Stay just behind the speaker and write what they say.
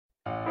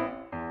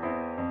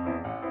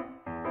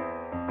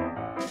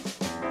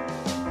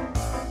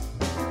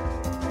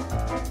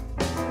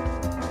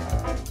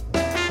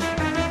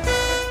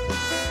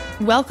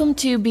Welcome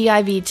to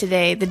BIV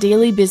Today, the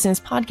daily business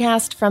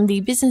podcast from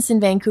the Business in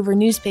Vancouver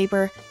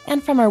newspaper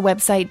and from our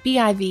website,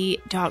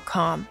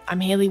 biv.com. I'm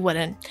Haley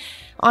Wooden.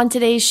 On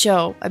today's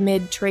show,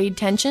 amid trade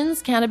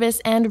tensions, cannabis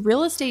and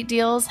real estate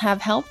deals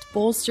have helped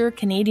bolster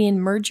Canadian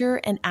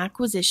merger and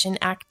acquisition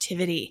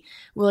activity.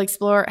 We'll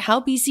explore how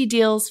BC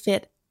deals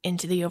fit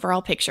into the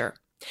overall picture.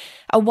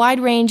 A wide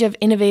range of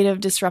innovative,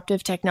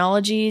 disruptive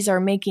technologies are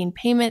making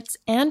payments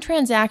and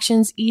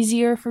transactions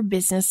easier for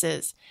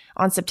businesses.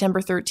 On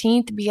September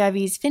 13th,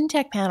 BIV's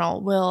FinTech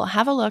panel will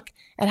have a look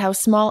at how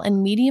small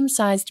and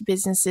medium-sized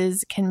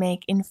businesses can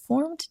make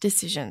informed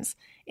decisions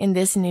in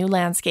this new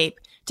landscape.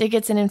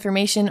 Tickets and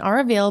information are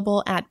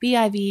available at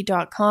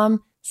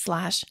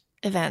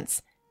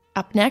biv.com/events.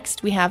 Up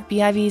next, we have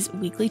BIV's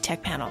weekly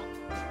tech panel.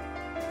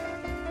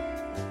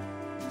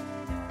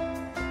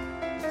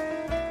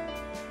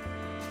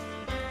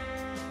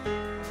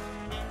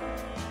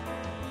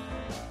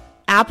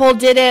 Apple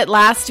did it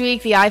last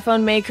week. The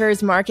iPhone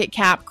maker's market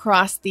cap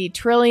crossed the $1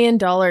 trillion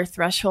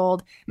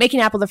threshold,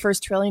 making Apple the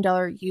first $1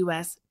 trillion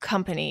U.S.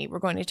 company. We're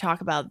going to talk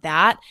about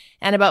that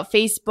and about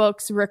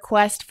Facebook's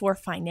request for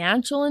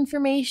financial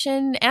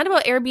information and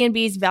about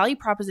Airbnb's value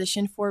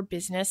proposition for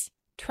business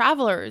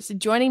travelers.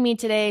 Joining me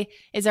today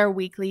is our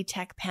weekly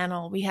tech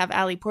panel. We have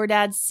Ali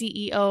Pourdad,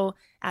 CEO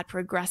at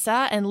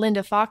Progressa, and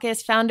Linda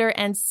Faucus, founder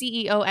and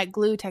CEO at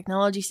Glue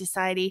Technology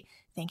Society.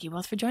 Thank you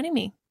both for joining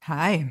me.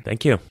 Hi.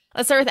 Thank you.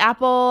 Let's start with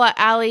Apple.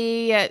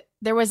 Ali,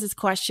 there was this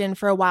question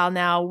for a while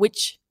now,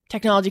 which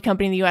technology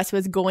company in the US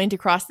was going to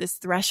cross this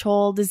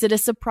threshold? Is it a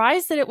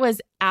surprise that it was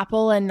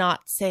Apple and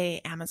not,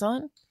 say,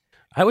 Amazon?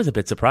 I was a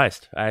bit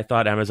surprised. I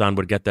thought Amazon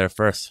would get there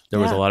first. There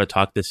was a lot of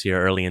talk this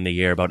year, early in the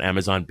year, about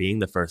Amazon being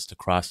the first to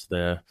cross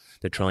the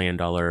 $1 trillion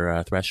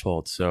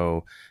threshold.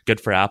 So good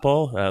for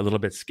Apple. A little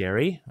bit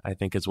scary, I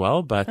think, as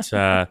well. But it's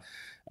a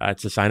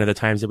sign of the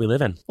times that we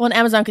live in. Well, and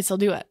Amazon could still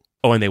do it.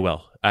 Oh, and they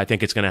will. I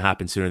think it's going to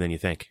happen sooner than you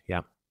think.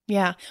 Yeah.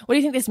 Yeah. What do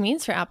you think this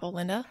means for Apple,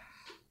 Linda?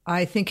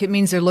 I think it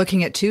means they're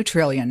looking at $2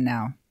 trillion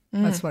now.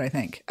 That's what I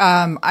think.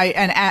 And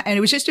it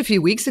was just a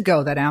few weeks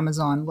ago that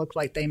Amazon looked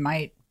like they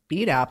might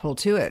beat Apple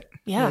to it.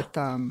 Yeah. With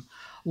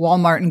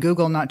Walmart and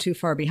Google not too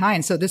far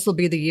behind. So this will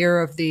be the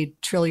year of the $1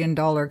 trillion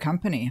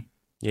company.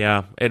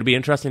 Yeah. It'd be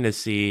interesting to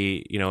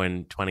see,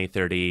 in 20,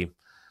 30,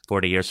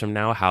 40 years from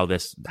now, how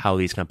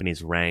these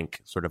companies rank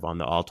sort of on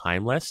the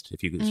all-time list.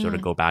 If you could sort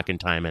of go back in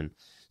time and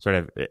sort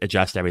of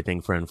adjust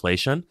everything for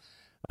inflation.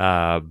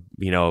 Apple's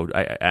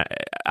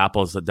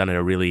done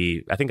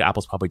it I think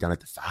Apple's probably done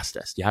it the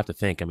fastest. You have to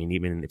think,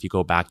 even if you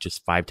go back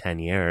just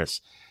 5-10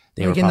 years,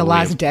 they were in the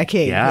last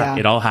decade. Yeah.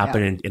 It all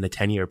happened in a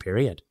 10-year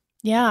period.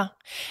 Yeah.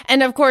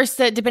 And of course,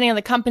 depending on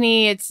the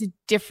company, it's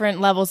different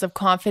levels of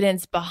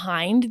confidence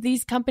behind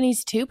these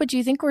companies too. But do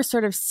you think we're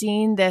sort of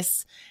seeing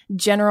this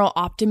general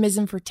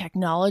optimism for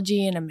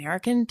technology in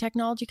American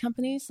technology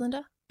companies,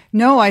 Linda?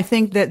 No, I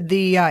think that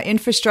the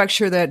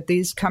infrastructure that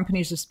these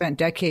companies have spent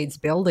decades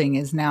building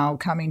is now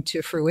coming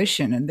to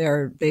fruition, and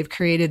they've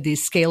created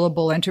these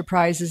scalable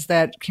enterprises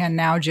that can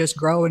now just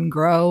grow and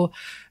grow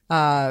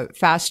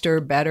faster,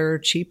 better,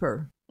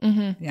 cheaper.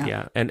 Mm-hmm.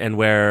 Yeah. And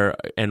where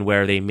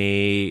they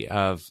may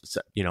have,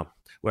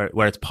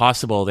 where it's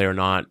possible they're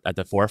not at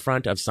the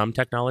forefront of some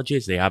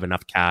technologies, they have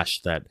enough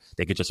cash that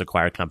they could just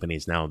acquire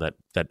companies now that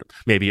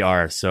maybe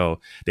are. So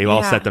they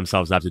all set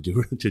themselves up to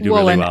do really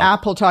well. And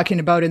Apple talking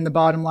about in the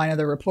bottom line of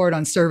the report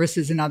on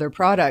services and other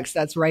products,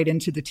 that's right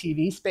into the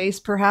TV space,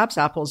 perhaps.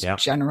 Apple's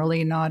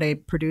generally not a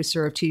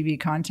producer of TV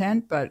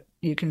content, but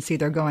you can see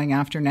they're going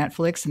after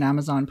Netflix and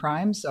Amazon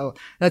Prime. So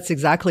that's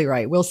exactly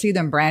right. We'll see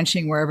them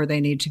branching wherever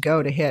they need to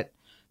go to hit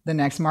the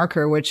next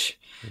marker, which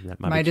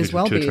might as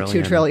well be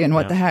 $2 trillion.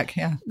 What the heck?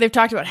 Yeah. They've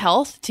talked about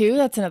health too.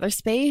 That's another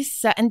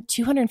space. And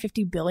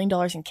 $250 billion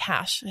in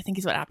cash, I think,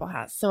 is what Apple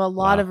has. So a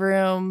lot of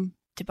room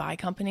to buy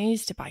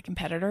companies, to buy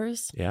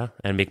competitors. Yeah.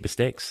 And make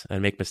mistakes.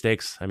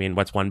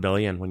 What's 1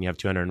 billion when you have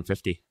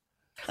 250?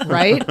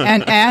 Right.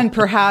 and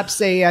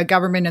perhaps a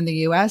government in the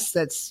US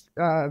that's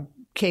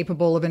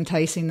capable of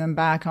enticing them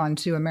back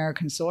onto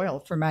American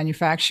soil for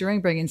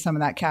manufacturing, bringing some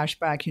of that cash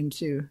back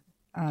into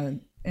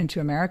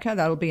America.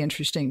 That'll be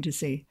interesting to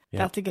see.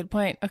 Yeah. That's a good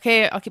point.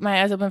 Okay, I'll keep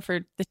my eyes open for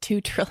the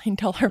 $2 trillion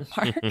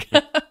mark.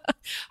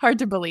 Hard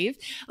to believe.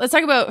 Let's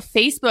talk about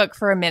Facebook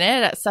for a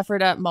minute. It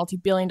suffered a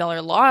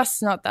multi-billion-dollar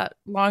loss not that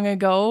long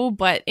ago,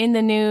 but in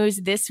the news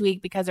this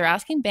week because they're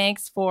asking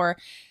banks for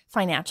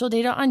financial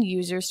data on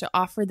users to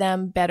offer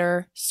them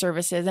better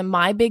services. And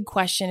my big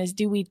question is,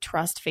 do we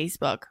trust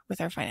Facebook with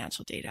our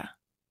financial data?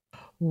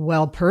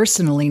 Well,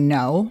 personally,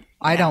 no.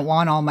 I don't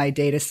want all my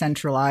data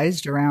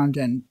centralized around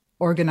an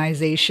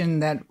organization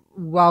that,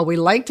 while we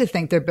like to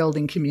think they're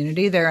building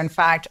community, they're in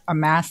fact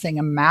amassing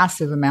a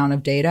massive amount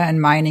of data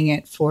and mining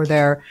it for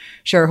their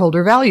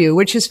shareholder value,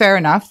 which is fair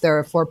enough. They're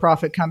a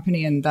for-profit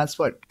company and that's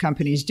what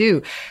companies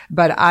do.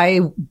 But I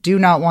do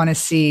not want to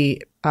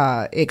see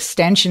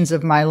extensions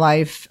of my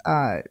life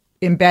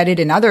embedded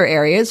in other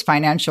areas,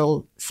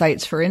 financial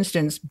sites, for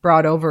instance,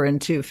 brought over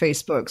into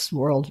Facebook's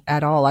world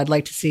at all. I'd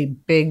like to see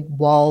big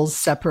walls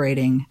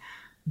separating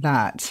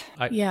that.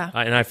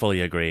 And I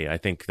fully agree. I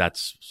think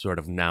that's sort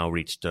of now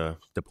reached the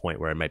point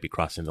where it might be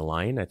crossing the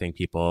line. I think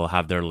people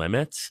have their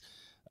limits.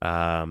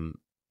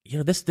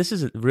 This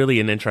is really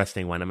an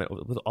interesting one. I mean,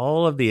 with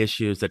all of the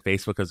issues that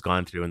Facebook has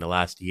gone through in the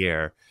last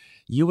year,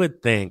 you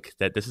would think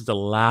that this is the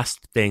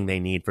last thing they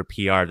need for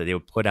PR, that they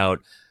would put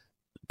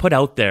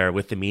out there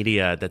with the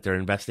media that they're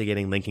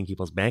investigating linking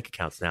people's bank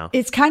accounts now.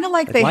 It's kind of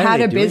like they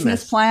had a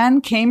business plan.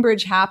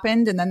 Cambridge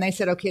happened, and then they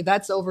said, okay,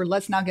 that's over.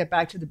 Let's now get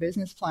back to the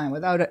business plan,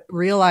 without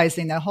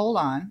realizing that, hold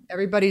on,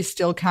 everybody's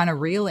still kind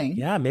of reeling.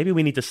 Yeah, maybe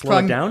we need to slow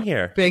it down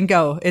here.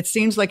 Bingo. It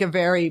seems like a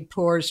very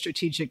poor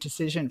strategic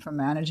decision from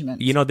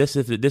management. This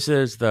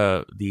is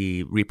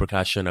the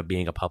repercussion of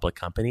being a public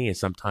company,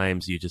 is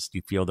sometimes you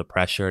feel the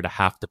pressure to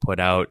have to put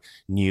out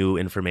new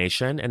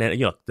information. And then,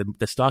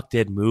 the stock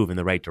did move in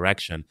the right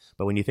direction,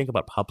 but when you think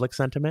about public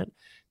sentiment,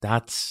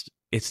 it's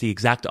the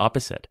exact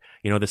opposite.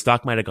 The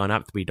stock might have gone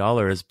up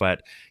 $3,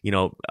 but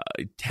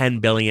 10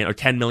 billion or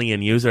 10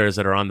 million users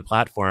that are on the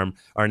platform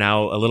are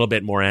now a little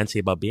bit more antsy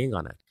about being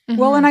on it.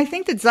 Mm-hmm. Well, and I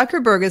think that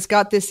Zuckerberg has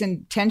got this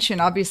intention.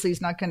 Obviously, he's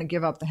not going to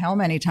give up the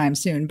helm anytime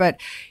soon, but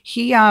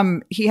he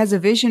has a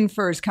vision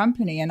for his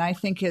company, and I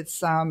think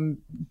it's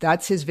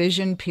that's his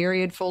vision.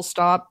 Period. Full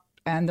stop.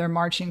 And they're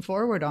marching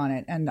forward on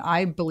it. And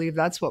I believe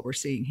that's what we're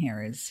seeing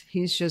here, is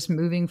he's just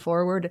moving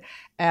forward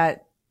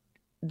at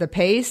the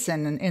pace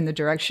and in the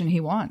direction he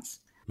wants.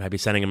 Might be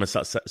setting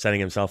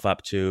himself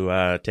up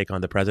to take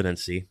on the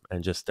presidency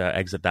and just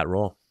exit that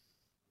role.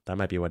 That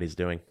might be what he's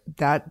doing.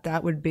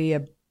 That would be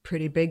a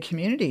pretty big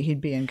community he'd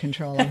be in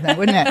control of, then,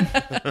 wouldn't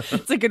it?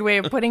 That's a good way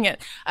of putting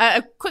it.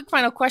 A quick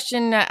final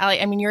question,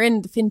 Ali. I mean, you're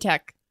in the fintech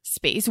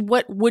space.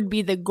 What would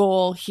be the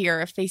goal here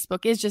if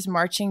Facebook is just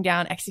marching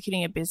down,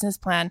 executing a business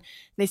plan?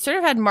 They sort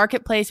of had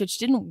Marketplace, which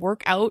didn't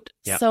work out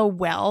so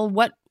well.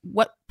 What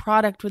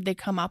product would they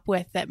come up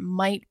with that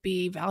might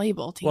be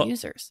valuable to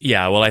users?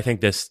 Yeah, well, I think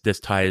this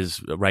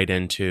ties right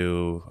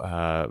into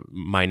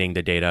mining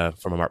the data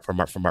for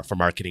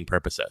marketing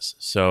purposes.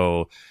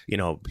 So,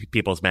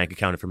 people's bank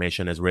account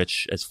information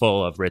is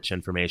full of rich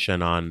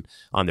information on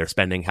their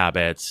spending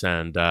habits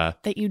and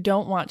that you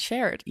don't want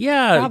shared.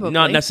 Yeah, probably.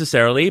 Not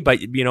necessarily, but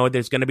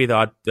there's going to be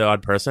the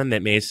odd person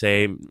that may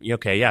say,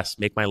 okay, yes,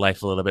 make my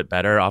life a little bit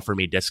better, offer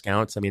me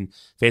discounts. I mean,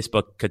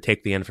 Facebook could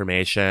take the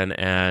information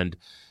and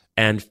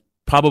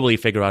probably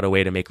figure out a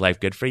way to make life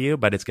good for you,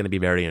 but it's going to be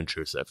very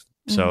intrusive.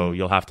 So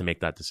you'll have to make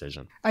that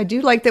decision. I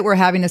do like that we're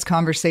having this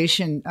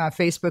conversation.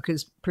 Facebook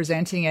is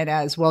presenting it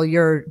as, well,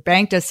 your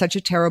bank does such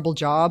a terrible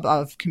job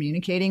of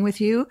communicating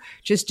with you.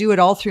 Just do it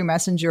all through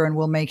Messenger and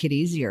we'll make it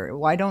easier.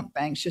 Why don't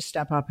banks just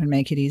step up and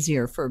make it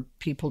easier for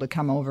people to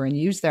come over and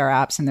use their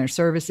apps and their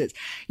services?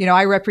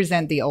 I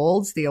represent the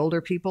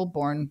older people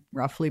born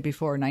roughly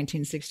before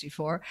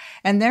 1964,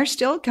 and they're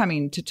still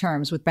coming to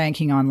terms with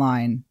banking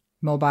online,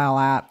 mobile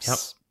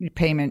apps,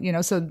 payment,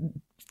 so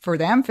for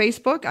them,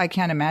 Facebook, I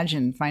can't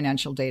imagine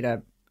financial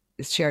data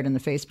is shared in the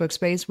Facebook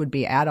space would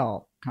be at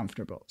all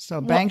comfortable. So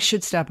banks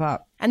should step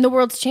up. And the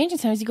world's changing.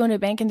 Sometimes you go into a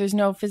bank and there's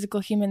no physical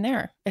human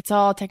there. It's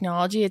all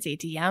technology. It's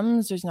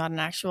ATMs. There's not an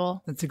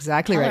actual. That's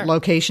exactly right.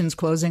 Locations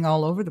closing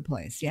all over the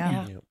place.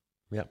 Yeah.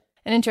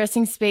 An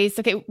interesting space.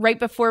 Okay, right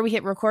before we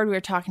hit record, we were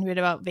talking a bit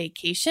about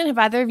vacation. Have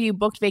either of you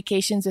booked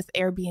vacations with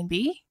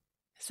Airbnb?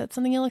 Is that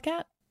something you look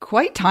at?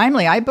 Quite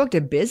timely. I booked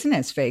a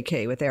business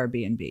vacay with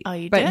Airbnb. Oh,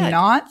 you but did? But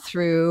not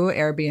through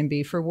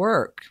Airbnb for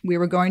work. We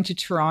were going to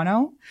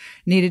Toronto,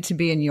 needed to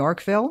be in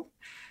Yorkville,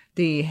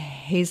 the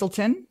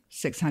Hazelton,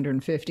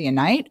 $650 a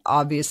night.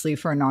 Obviously,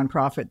 for a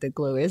nonprofit that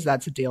Glue is,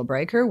 that's a deal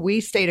breaker. We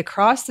stayed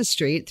across the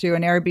street through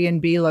an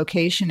Airbnb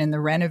location in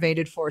the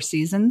renovated Four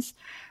Seasons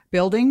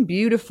building.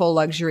 Beautiful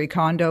luxury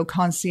condo,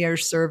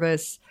 concierge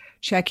service,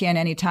 check in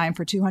anytime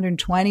for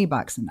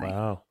 $220 a night.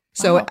 Wow.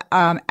 So,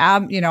 and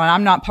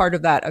I'm not part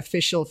of that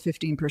official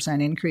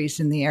 15% increase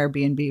in the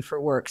Airbnb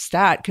for work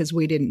stat because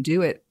we didn't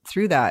do it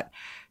through that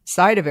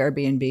side of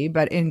Airbnb,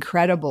 but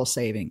incredible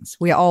savings.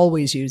 We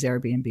always use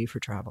Airbnb for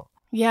travel.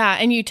 Yeah.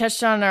 And you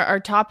touched on our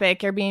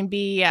topic.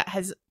 Airbnb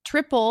has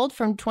tripled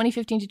from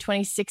 2015 to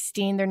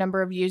 2016, their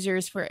number of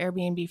users for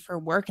Airbnb for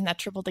work. And that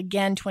tripled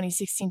again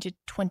 2016 to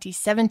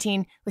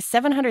 2017 with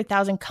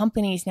 700,000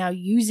 companies now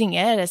using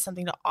it as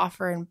something to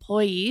offer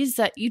employees.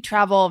 You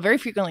travel very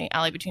frequently,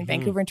 Ali, between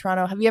Vancouver and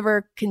Toronto. Have you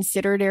ever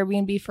considered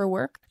Airbnb for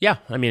work? Yeah.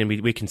 I mean,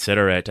 we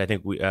consider it. I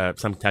think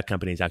some tech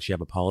companies actually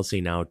have a policy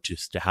now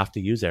just to have to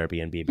use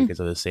Airbnb because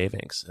of the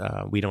savings.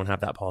 We don't have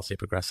that policy at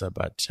Progressive,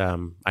 but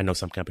I know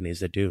some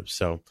companies that do.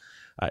 So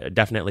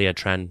definitely a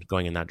trend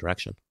going in that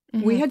direction.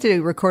 We had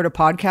to record a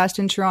podcast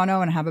in Toronto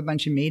and have a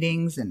bunch of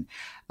meetings and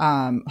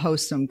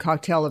host some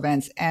cocktail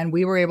events. And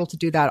we were able to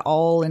do that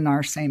all in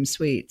our same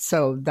suite.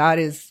 So that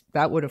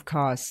would have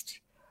cost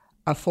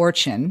a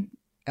fortune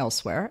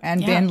elsewhere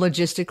and been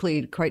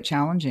logistically quite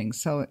challenging.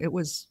 So it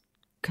was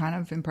kind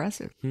of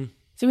impressive.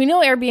 So we know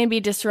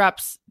Airbnb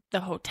disrupts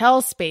the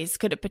hotel space,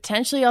 could it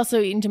potentially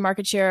also eat into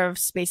market share of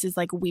spaces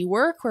like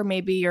WeWork, where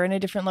maybe you're in a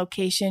different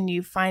location,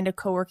 you find a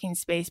co-working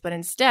space, but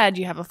instead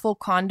you have a full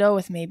condo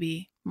with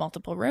maybe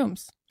multiple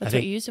rooms? That's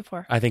what you use it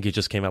for. I think you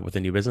just came up with a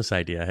new business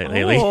idea,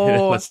 Haley.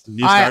 Let's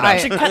I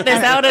should cut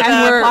this out of the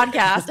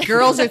podcast.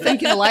 Girls are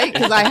thinking alike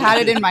because I had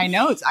it in my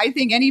notes. I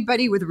think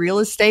anybody with real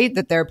estate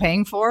that they're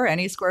paying for,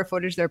 any square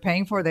footage they're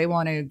paying for, they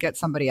want to get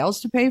somebody else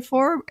to pay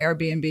for,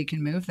 Airbnb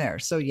can move there.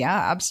 So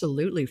yeah,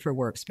 absolutely for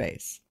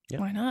workspace. Yeah.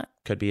 Why not?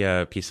 Could be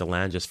a piece of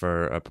land just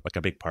for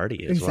a big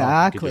party as well.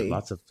 Exactly.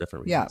 Lots of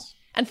different reasons. Yeah.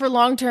 And for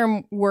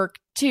long-term work,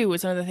 too,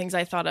 was one of the things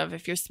I thought of.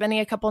 If you're spending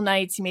a couple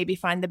nights, you maybe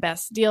find the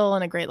best deal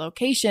in a great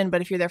location.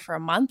 But if you're there for a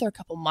month or a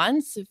couple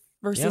months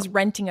versus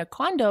renting a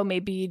condo,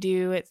 maybe you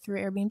do it through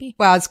Airbnb.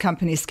 Well, as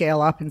companies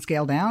scale up and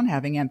scale down,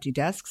 having empty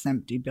desks,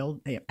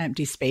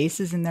 empty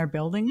spaces in their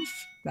buildings,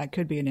 that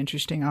could be an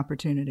interesting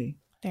opportunity.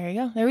 There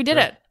you go. There we did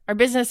it. Our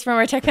business from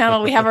our tech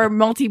panel. We have our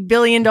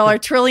multi-billion-dollar,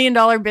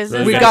 trillion-dollar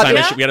business. We got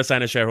to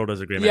sign a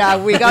shareholders agreement.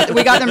 Yeah, we got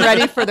them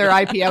ready for their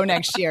IPO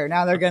next year.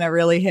 Now they're going to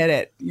really hit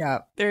it. Yeah.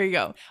 There you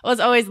go. Well, as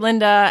always,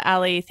 Linda,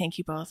 Ali, thank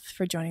you both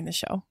for joining the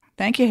show.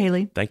 Thank you,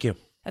 Haley. Thank you.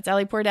 That's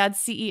Ali Pourdad,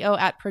 CEO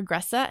at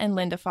Progressa, and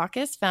Linda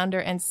Faucus, founder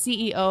and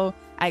CEO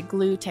at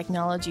Glue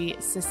Technology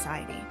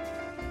Society.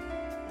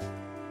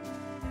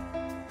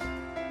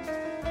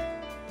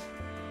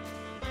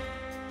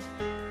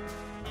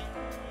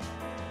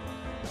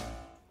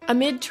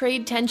 Amid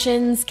trade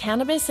tensions,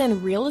 cannabis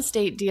and real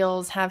estate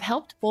deals have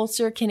helped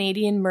bolster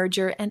Canadian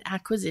merger and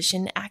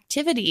acquisition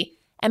activity.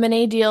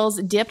 M&A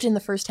deals dipped in the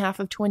first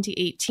half of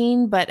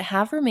 2018, but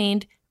have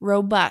remained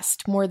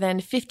robust. More than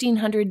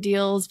 1,500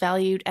 deals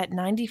valued at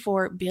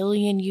 $94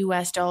 billion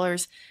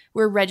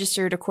were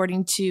registered,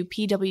 according to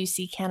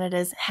PwC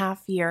Canada's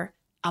half-year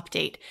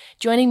update.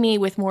 Joining me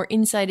with more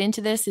insight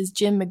into this is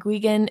Jim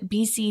McGuigan,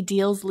 BC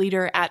Deals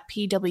Leader at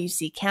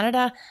PwC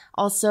Canada,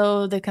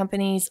 also the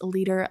company's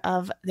leader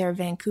of their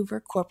Vancouver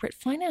Corporate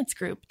Finance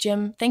Group.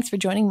 Jim, thanks for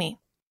joining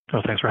me.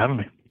 Oh, thanks for having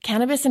me.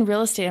 Cannabis and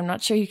real estate, I'm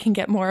not sure you can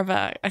get more of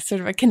a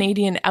sort of a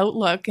Canadian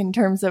outlook in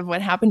terms of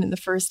what happened in the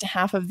first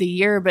half of the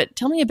year, but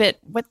tell me a bit,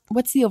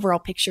 what's the overall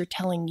picture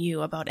telling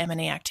you about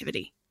M&A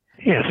activity?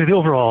 Yeah, so the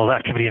overall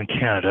activity in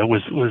Canada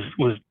was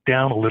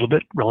down a little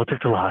bit relative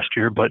to last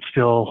year, but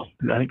still,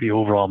 I think the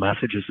overall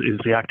message is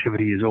the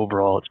activity is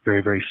overall, it's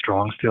very, very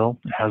strong still.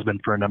 It has been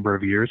for a number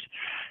of years.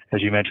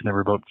 As you mentioned, there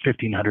were about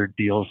 1,500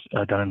 deals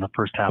done in the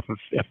first half of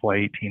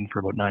FY18 for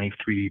about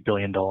 $93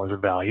 billion of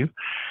value.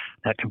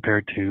 That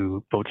compared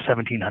to about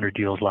 1,700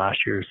 deals last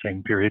year,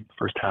 same period,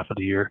 first half of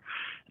the year,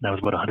 and that was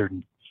about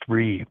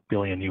 $103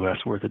 billion US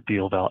worth of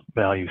deal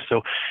value. So,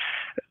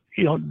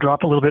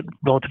 drop a little bit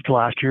relative to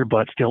last year,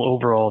 but still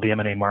overall the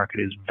M&A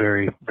market is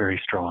very, very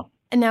strong.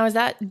 And now, is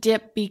that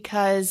dip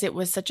because it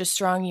was such a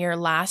strong year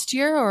last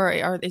year,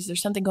 or is there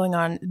something going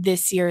on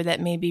this year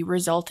that maybe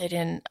resulted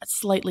in a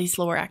slightly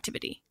slower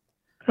activity?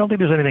 I don't think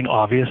there's anything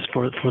obvious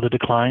for the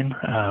decline.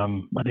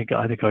 I think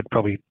I'd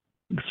probably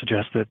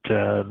suggest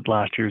that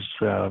last year's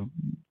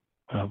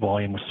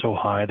volume was so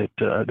high that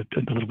a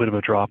little bit of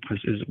a drop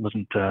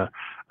wasn't a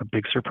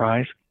big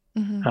surprise.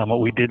 Mm-hmm.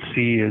 What we did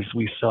see is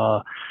we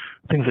saw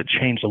things that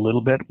changed a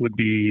little bit would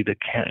be the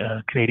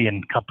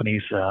Canadian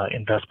companies'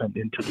 investment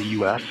into the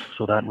U.S.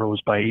 So that rose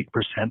by 8%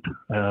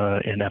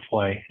 in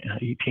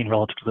FY18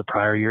 relative to the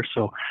prior year.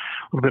 So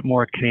a little bit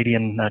more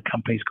Canadian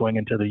companies going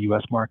into the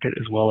U.S. market,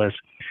 as well as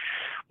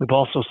we've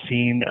also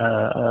seen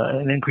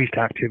an increased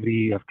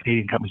activity of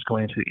Canadian companies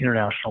going into the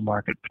international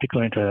market,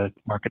 particularly into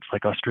markets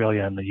like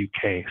Australia and the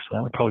U.K. So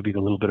that would probably be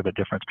a little bit of a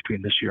difference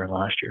between this year and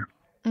last year.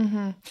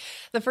 Mm-hmm.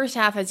 The first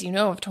half, as you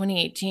know, of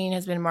 2018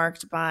 has been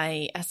marked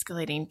by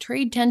escalating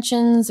trade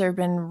tensions. There have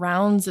been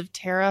rounds of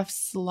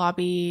tariffs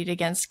lobbied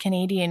against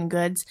Canadian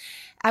goods.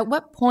 At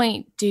what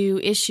point do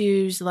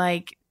issues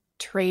like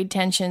trade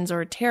tensions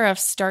or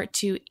tariffs start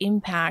to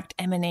impact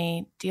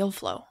M&A deal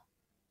flow?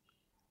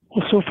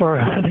 Well, so far,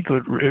 I think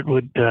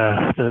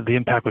the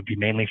impact would be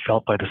mainly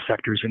felt by the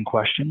sectors in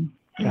question.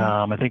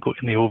 I think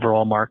in the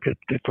overall market,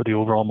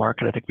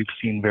 I think we've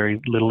seen very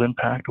little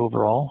impact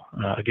overall.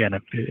 Again,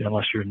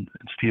 unless you're in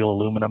steel,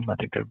 aluminum, I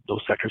think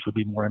those sectors would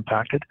be more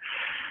impacted.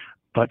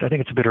 But I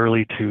think it's a bit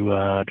early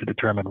to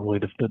determine really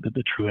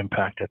the true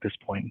impact at this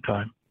point in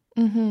time.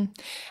 Mm-hmm.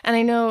 And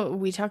I know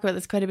we talk about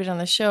this quite a bit on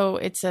the show.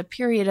 It's a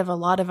period of a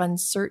lot of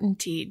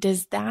uncertainty.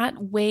 Does that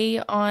weigh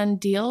on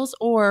deals?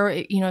 Or,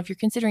 if you're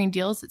considering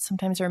deals that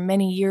sometimes are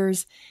many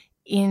years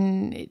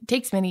it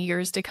takes many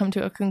years to come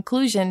to a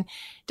conclusion,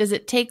 does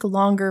it take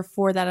longer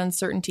for that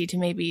uncertainty to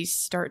maybe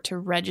start to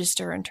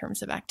register in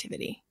terms of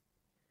activity?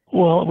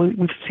 Well,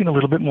 we've seen a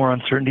little bit more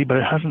uncertainty, but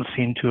it hasn't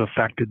seemed to have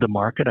affected the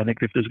market. I think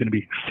if there's going to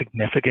be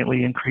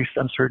significantly increased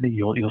uncertainty,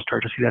 you'll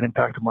start to see that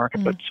impact the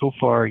market. But so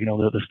far,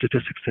 the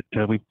statistics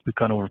that we've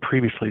gone over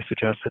previously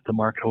suggest that the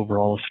market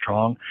overall is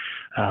strong.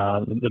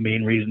 The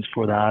main reasons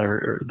for that,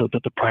 or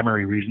the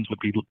primary reasons, would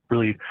be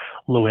really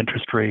low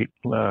interest rates,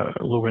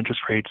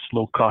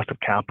 low cost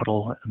of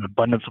capital, an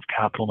abundance of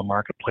capital in the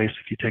marketplace.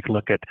 If you take a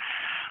look at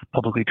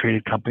publicly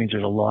traded companies,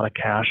 there's a lot of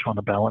cash on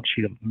the balance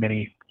sheet of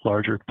many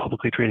larger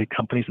publicly traded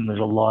companies, and there's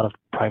a lot of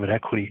private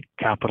equity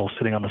capital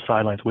sitting on the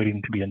sidelines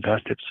waiting to be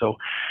invested. So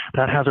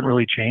that hasn't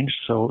really changed.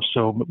 So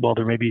while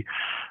there may be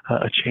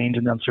a change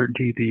in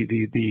uncertainty,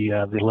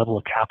 the level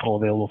of capital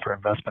available for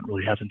investment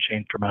really hasn't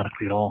changed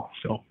dramatically at all.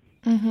 So.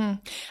 Mm-hmm.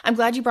 I'm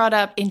glad you brought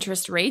up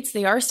interest rates.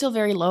 They are still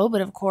very low,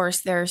 but of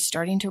course they're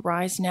starting to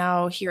rise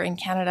now here in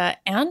Canada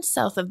and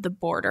south of the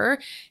border.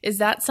 Is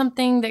that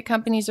something that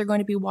companies are going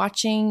to be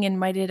watching, and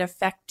might it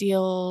affect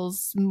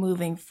deals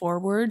moving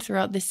forward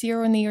throughout this year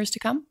or in the years to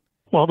come?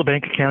 Well, the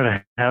Bank of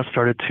Canada has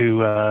started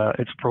to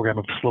its program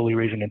of slowly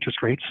raising interest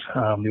rates.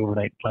 The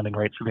overnight lending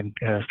rates have been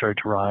started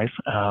to rise,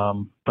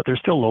 but they're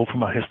still low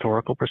from a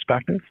historical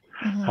perspective.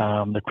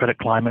 Mm-hmm. The credit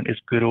climate is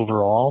good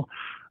overall.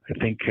 I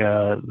think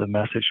the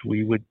message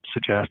we would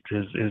suggest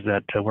is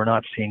that we're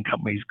not seeing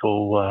companies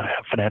go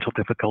have financial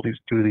difficulties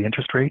due to the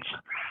interest rates.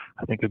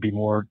 I think it would be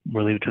more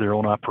related to their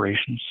own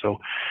operations. So,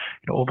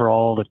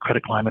 overall, the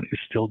credit climate is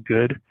still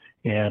good.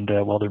 And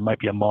while there might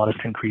be a modest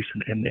increase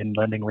in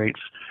lending rates,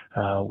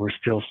 we're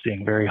still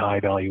seeing very high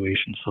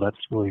valuations. So that's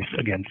really,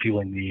 again,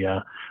 fueling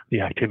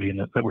the activity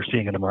that we're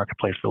seeing in the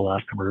marketplace for the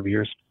last number of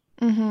years.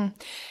 Mm-hmm.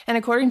 And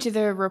according to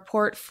the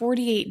report,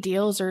 48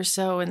 deals or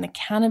so in the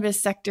cannabis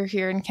sector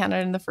here in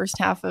Canada in the first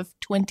half of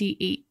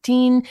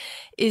 2018.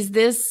 Is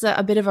this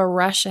a bit of a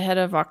rush ahead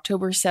of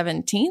October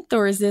 17th,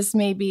 or is this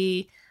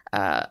maybe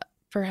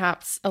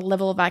perhaps a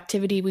level of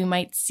activity we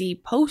might see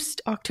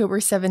post October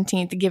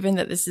 17th, given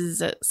that this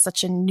is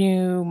such a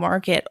new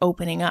market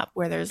opening up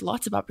where there's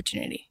lots of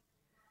opportunity?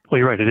 Well,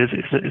 you're right.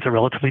 It's a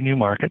relatively new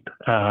market.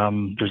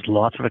 There's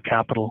lots of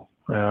capital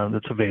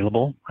that's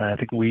available. I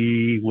think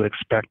we would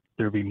expect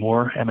there to be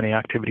more M&A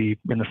activity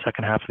in the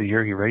second half of the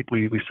year. You're right.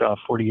 We saw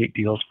 48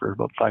 deals for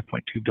about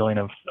 $5.2 billion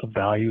of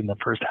value in the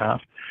first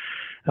half.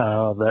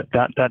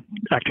 That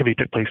activity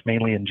took place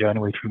mainly in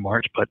January through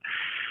March, but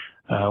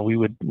we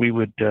would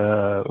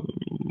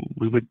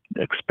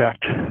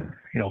expect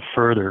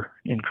further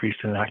increase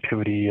in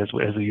activity as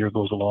the year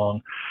goes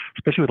along,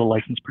 especially with the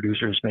licensed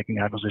producers making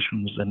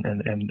acquisitions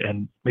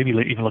and maybe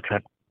even looking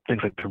at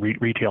things like the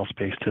retail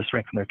space to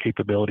strengthen their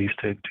capabilities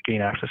to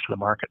gain access to the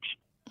markets.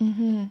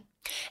 Mm-hmm.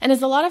 And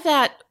is a lot of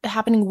that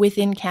happening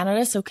within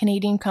Canada? So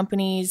Canadian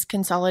companies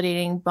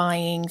consolidating,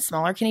 buying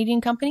smaller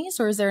Canadian companies,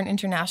 or is there an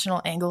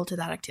international angle to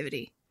that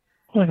activity?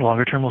 Well, in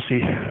longer term, we'll see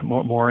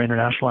more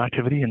international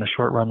activity. In the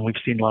short run, we've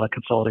seen a lot of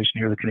consolidation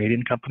here with the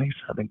Canadian companies.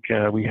 I think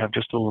we have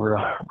just over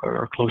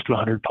or close to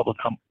 100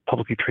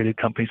 publicly traded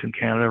companies in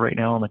Canada right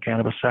now in the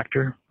cannabis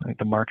sector. I think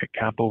the market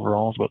cap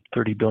overall is about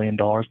 $30 billion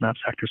in that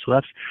sector. So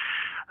I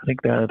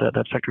think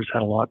that sector's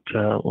had a lot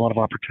of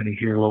opportunity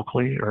here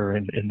locally or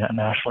in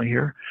nationally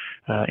here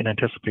in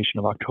anticipation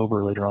of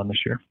October later on this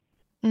year.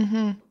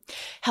 Mm-hmm.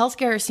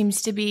 Healthcare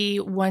seems to be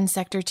one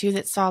sector too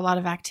that saw a lot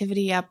of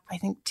activity, up I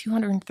think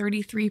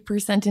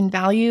 233% in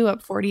value,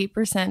 up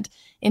 48%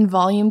 in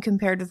volume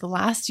compared to the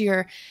last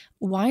year.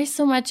 Why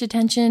so much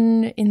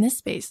attention in this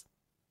space?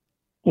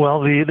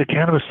 Well, the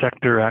cannabis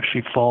sector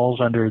actually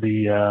falls under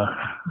the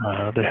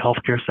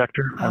healthcare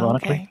sector,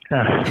 ironically.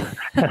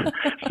 Okay.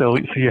 So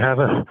you have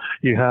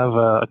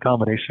a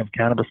combination of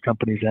cannabis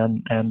companies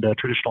and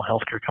traditional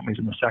healthcare companies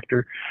in the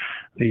sector.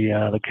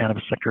 The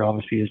cannabis sector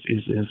obviously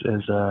is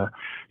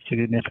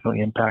significantly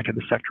impacted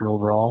the sector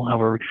overall.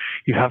 However,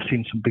 you have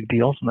seen some big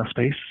deals in the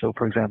space. So,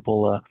 for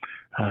example,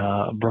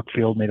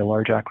 Brookfield made a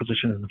large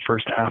acquisition in the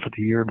first half of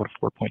the year, about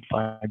a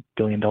 $4.5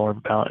 billion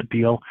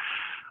deal.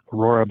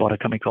 Aurora bought a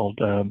company called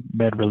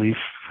MedReleaf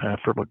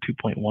for about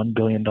 $2.1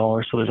 billion.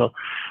 So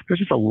there's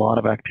just a lot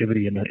of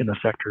activity in the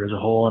sector as a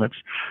whole, and it's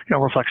a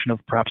reflection of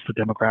perhaps the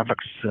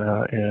demographics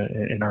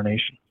in our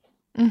nation.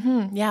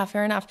 Mm-hmm. Yeah,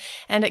 fair enough.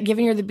 And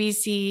given you're the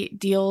BC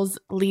deals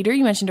leader,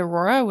 you mentioned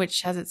Aurora,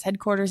 which has its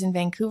headquarters in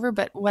Vancouver.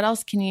 But what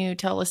else can you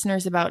tell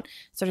listeners about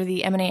sort of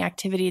the M&A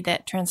activity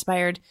that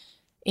transpired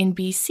in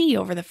BC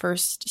over the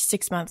first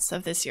 6 months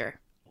of this year?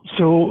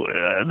 So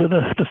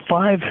the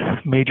five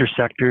major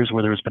sectors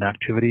where there's been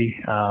activity,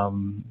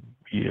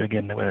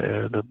 again,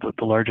 the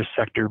largest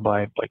sector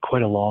by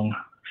quite a long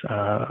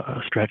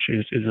stretch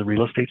is the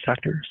real estate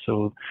sector.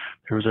 So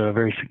there was a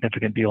very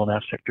significant deal in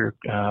that sector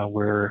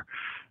where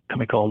a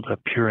company called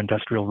Pure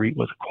Industrial REIT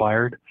was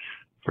acquired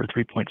for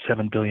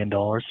 $3.7 billion.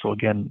 So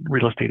again,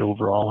 real estate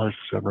overall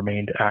has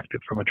remained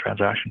active from a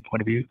transaction point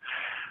of view.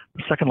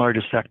 The second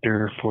largest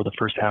sector for the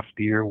first half of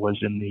the year was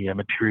in the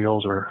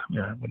materials,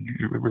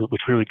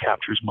 which really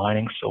captures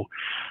mining. So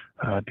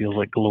deals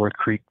like Galore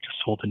Creek just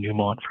sold to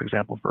Newmont, for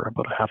example, for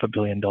about $500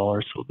 million.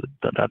 So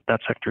that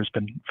sector has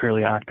been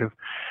fairly active.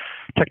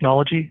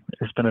 Technology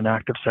has been an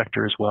active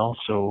sector as well.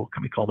 So a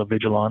company called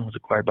Avigilon was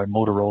acquired by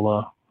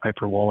Motorola,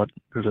 Hyperwallet.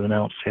 There's an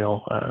announced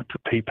sale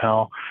to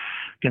PayPal.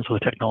 Again, so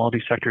the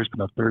technology sector has been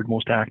the third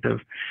most active.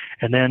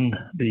 And then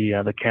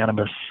the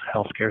cannabis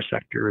healthcare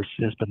sector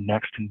has been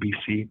next in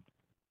BC.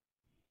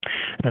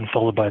 And then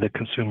followed by the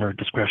consumer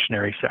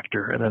discretionary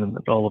sector, and then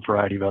all a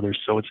variety of others.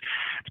 So it's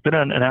been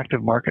an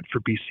active market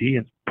for BC.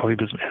 It probably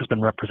has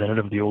been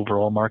representative of the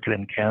overall market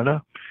in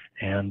Canada.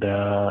 And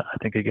I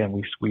think, again,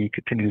 we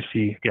continue to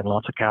see, again,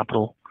 lots of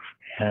capital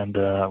and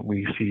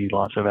we see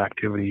lots of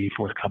activity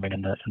forthcoming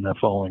in the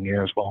following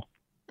year as well.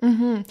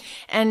 Mm-hmm.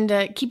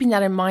 And keeping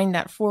that in mind,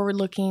 that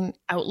forward-looking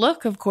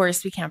outlook, of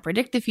course, we can't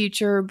predict the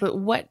future, but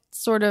what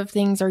sort of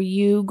things are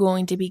you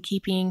going to be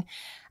keeping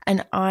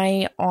an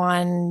eye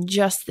on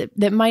just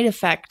that might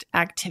affect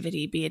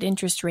activity, be it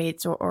interest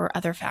rates or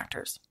other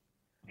factors?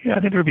 Yeah, I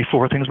think there would be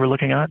four things we're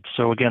looking at.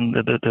 So again,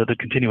 the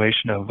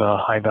continuation of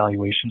high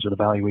valuations or the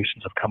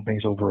valuations of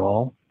companies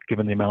overall,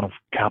 given the amount of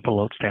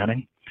capital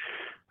outstanding.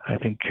 I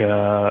think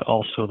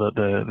also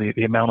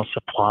the amount of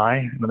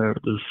supply,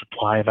 the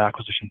supply of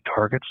acquisition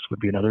targets would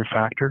be another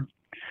factor.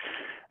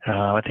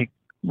 I think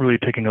really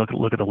taking a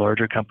look at the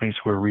larger companies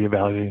who are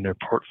reevaluating their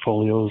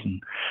portfolios and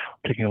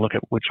taking a look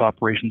at which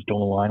operations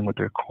don't align with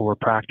their core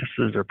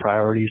practices or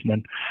priorities. And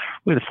then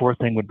really the fourth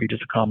thing would be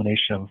just a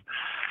combination of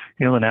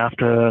the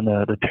NAFTA and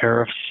the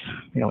tariffs,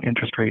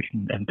 interest rates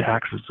and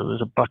taxes. So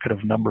there's a bucket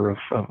of number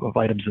of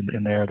items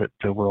in there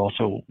that we're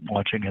also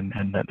watching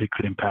and that they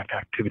could impact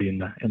activity in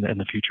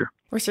the future.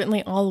 We're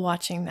certainly all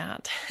watching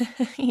that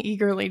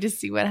eagerly to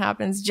see what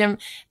happens. Jim,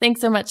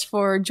 thanks so much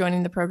for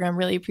joining the program.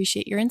 Really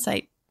appreciate your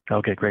insight.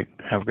 Okay, great.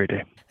 Have a great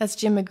day. That's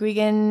Jim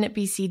McGuigan,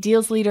 BC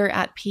Deals Leader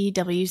at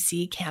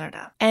PwC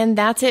Canada. And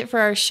that's it for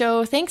our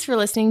show. Thanks for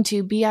listening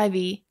to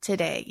BIV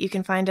Today. You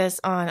can find us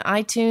on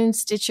iTunes,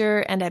 Stitcher,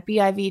 and at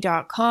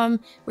BIV.com,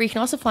 where you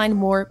can also find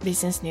more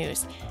business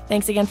news.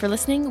 Thanks again for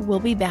listening. We'll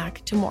be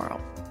back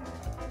tomorrow.